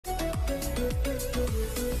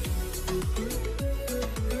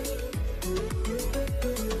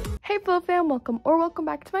Hello fam, welcome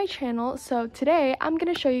back to my channel. So today I'm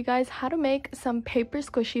gonna show you guys how to make some paper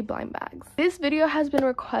squishy blind bags. This video has been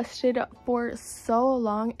requested for so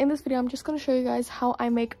long. In this video I'm just gonna show you guys how I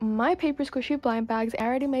make my paper squishy blind bags. I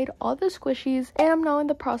already made all the squishies and I'm now in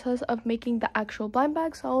the process of making the actual blind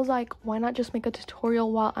bag, so I was like, why not just make a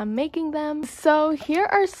tutorial while I'm making them. So here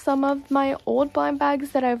are some of my old blind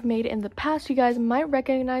bags that I've made in the past. You guys might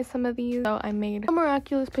recognize some of these. So I made a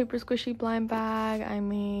miraculous paper squishy blind bag, I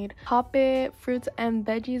made Pop It fruits and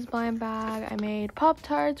veggies blind bag, I made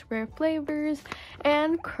Pop-Tarts, rare flavors,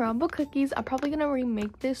 and crumble cookies. I'm probably gonna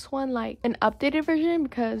remake this one like an updated version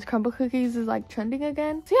because crumble cookies is like trending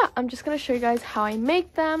again. So yeah, I'm just gonna show you guys how I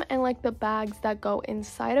make them and like the bags that go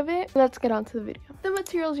inside of it. Let's get on to the video. The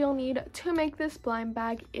materials you'll need to make this blind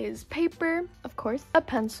bag is paper, of course, a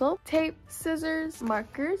pencil, tape, scissors,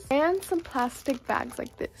 markers, and some plastic bags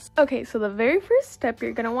like this. Okay, so the very first step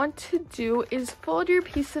you're gonna want to do is fold your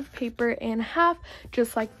piece of paper in half,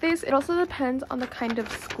 just like this. It also depends on the kind of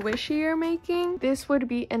squishy you're making. This would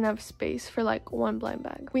be enough space for like one blind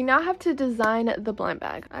bag. We now have to design the blind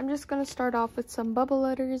bag. I'm just gonna start off with some bubble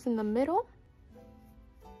letters in the middle.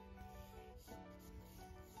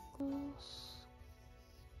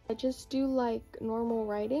 I just do like normal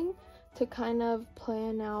writing to kind of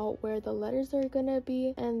plan out where the letters are gonna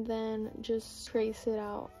be and then just trace it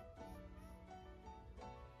out.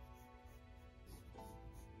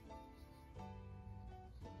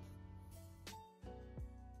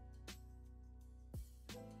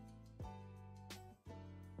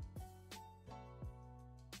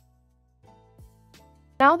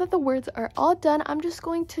 Now that the words are all done, I'm just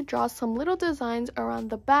going to draw some little designs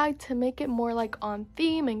around the bag to make it more like on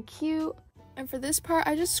theme and cute. And for this part,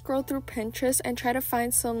 I just scroll through Pinterest and try to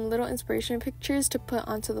find some little inspiration pictures to put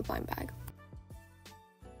onto the blind bag.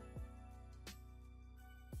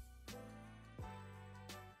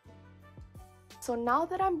 So now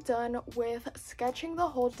that I'm done with sketching the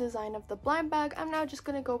whole design of the blind bag, I'm now just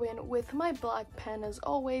gonna go in with my black pen as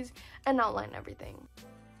always and outline everything.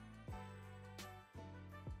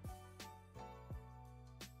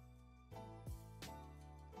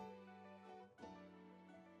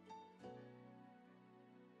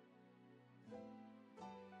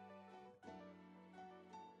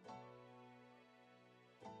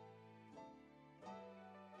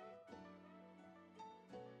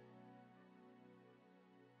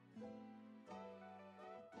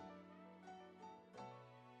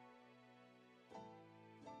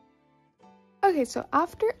 Okay, so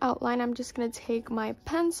after outline, I'm just going to take my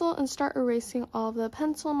pencil and start erasing all of the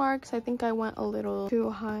pencil marks. I think I went a little too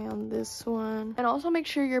high on this one. And also make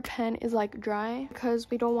sure your pen is like dry because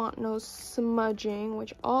we don't want no smudging,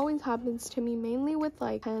 which always happens to me, mainly with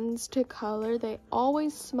like pens to color. They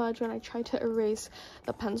always smudge when I try to erase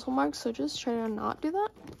the pencil marks, so just try to not do that.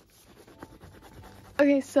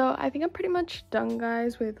 Okay, so I think I'm pretty much done,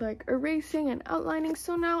 guys, with like erasing and outlining.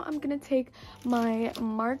 So now I'm gonna take my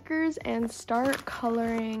markers and start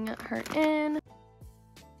coloring her in.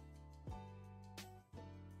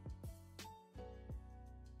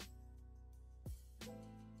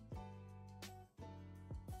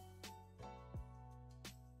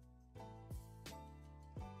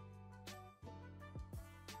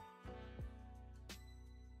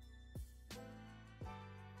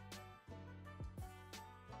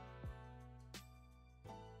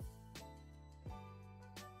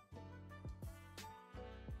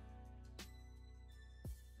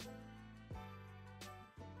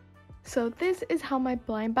 So this is how my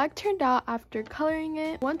blind bag turned out after coloring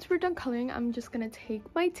it. Once we're done coloring, I'm just gonna take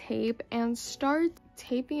my tape and start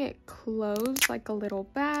taping it closed like a little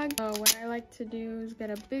bag. So what I like to do is get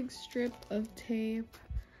a big strip of tape,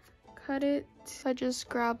 cut it. I just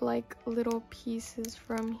grab like little pieces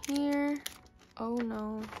from here. Oh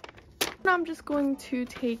no. Now I'm just going to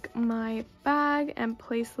take my bag and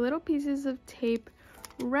place little pieces of tape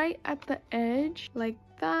right at the edge like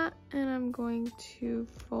that, and I'm going to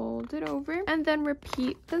fold it over and then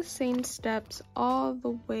repeat the same steps all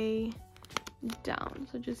the way down.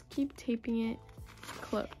 So just keep taping it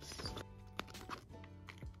closed.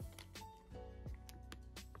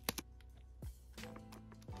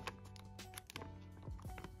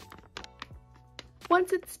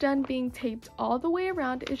 Once it's done being taped all the way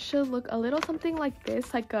around, it should look a little something like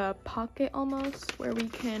this, like a pocket almost, where we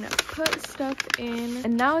can put stuff in.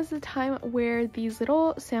 And now is the time where these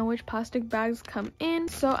little sandwich plastic bags come in.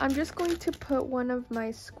 So I'm just going to put one of my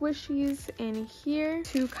squishies in here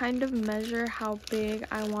to kind of measure how big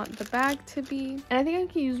I want the bag to be. And I think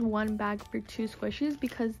I can use one bag for two squishies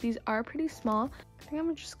because these are pretty small. I think I'm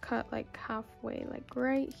gonna just cut like halfway, like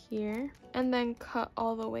right here, and then cut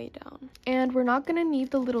all the way down. And we're not gonna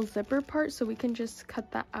need the little zipper part, so we can just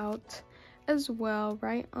cut that out as well,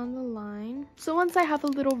 right on the line. So once I have a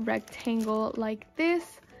little rectangle like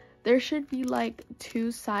this, there should be like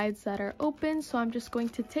 2 sides that are open, so I'm just going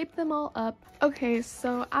to tape them all up. Okay,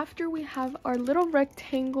 so after we have our little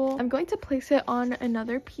rectangle, I'm going to place it on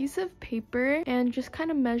another piece of paper and just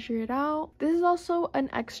kind of measure it out. This is also an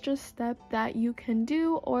extra step that you can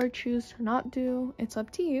do or choose to not do. It's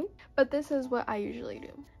up to you, but this is what I usually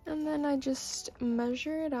do. And then I just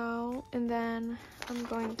measure it out, and then I'm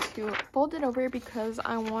going to fold it over because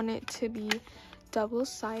I want it to be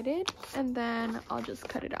double-sided, and then I'll just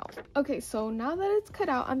cut it out. Okay, so now that it's cut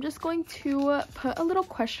out, I'm just going to put a little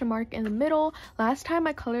question mark in the middle. Last time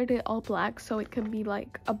I colored it all black so it could be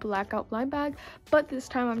like a blackout blind bag, but this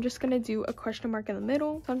time I'm just gonna do a question mark in the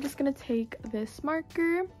middle. So I'm just gonna take this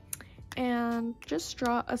marker and just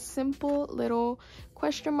draw a simple little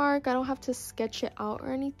question mark. I don't have to sketch it out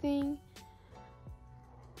or anything,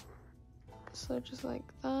 so just like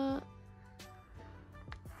that,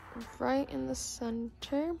 right in the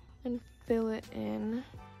center, and fill it in.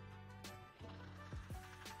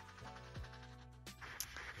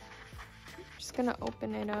 I'm just gonna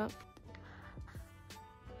open it up.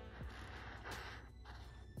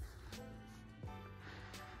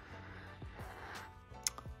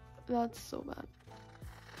 That's so bad.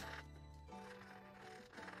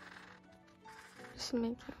 Just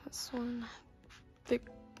making this one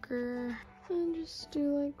thicker. And just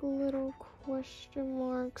do like little question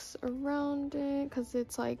marks around it because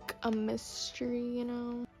it's like a mystery, you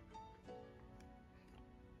know.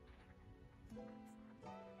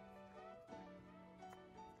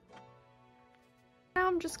 Now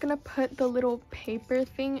I'm just gonna put the little paper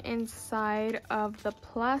thing inside of the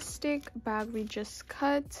plastic bag we just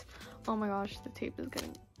cut. Oh my gosh, the tape is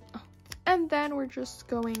getting... Oh. And then we're just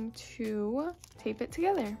going to tape it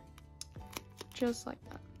together. Just like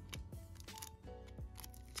that.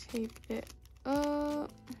 Tape it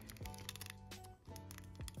up.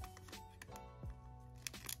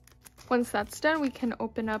 Once that's done, we can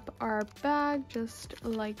open up our bag just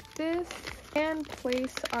like this and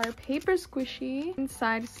place our paper squishy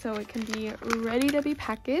inside so it can be ready to be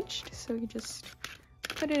packaged. So you just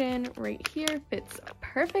put it in right here, fits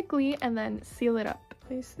perfectly, and then seal it up.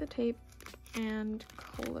 Place the tape and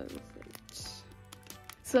close it.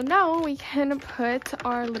 So now we can put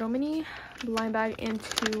our little mini blind bag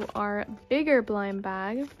into our bigger blind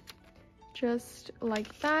bag, just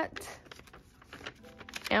like that,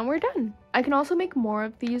 and we're done. I can also make more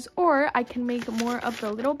of these, or I can make more of the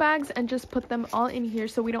little bags and just put them all in here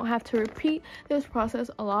so we don't have to repeat this process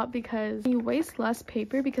a lot, because you waste less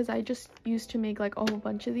paper, because I just used to make like a whole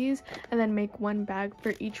bunch of these and then make one bag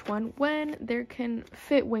for each one when there can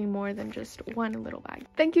fit way more than just one little bag.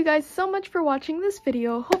 Thank you guys so much for watching this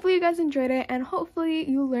video. Hopefully you guys enjoyed it, and hopefully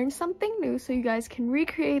you learned something new so you guys can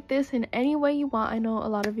recreate this in any way you want. I know a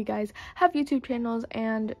lot of you guys have YouTube channels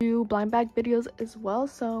and do blind bag videos as well,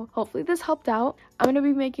 so hopefully this helped out. I'm going to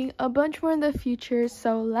be making a bunch more in the future,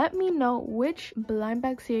 so let me know which blind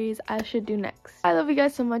bag series I should do next. I love you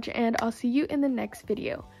guys so much, and I'll see you in the next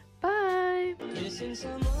video. Bye!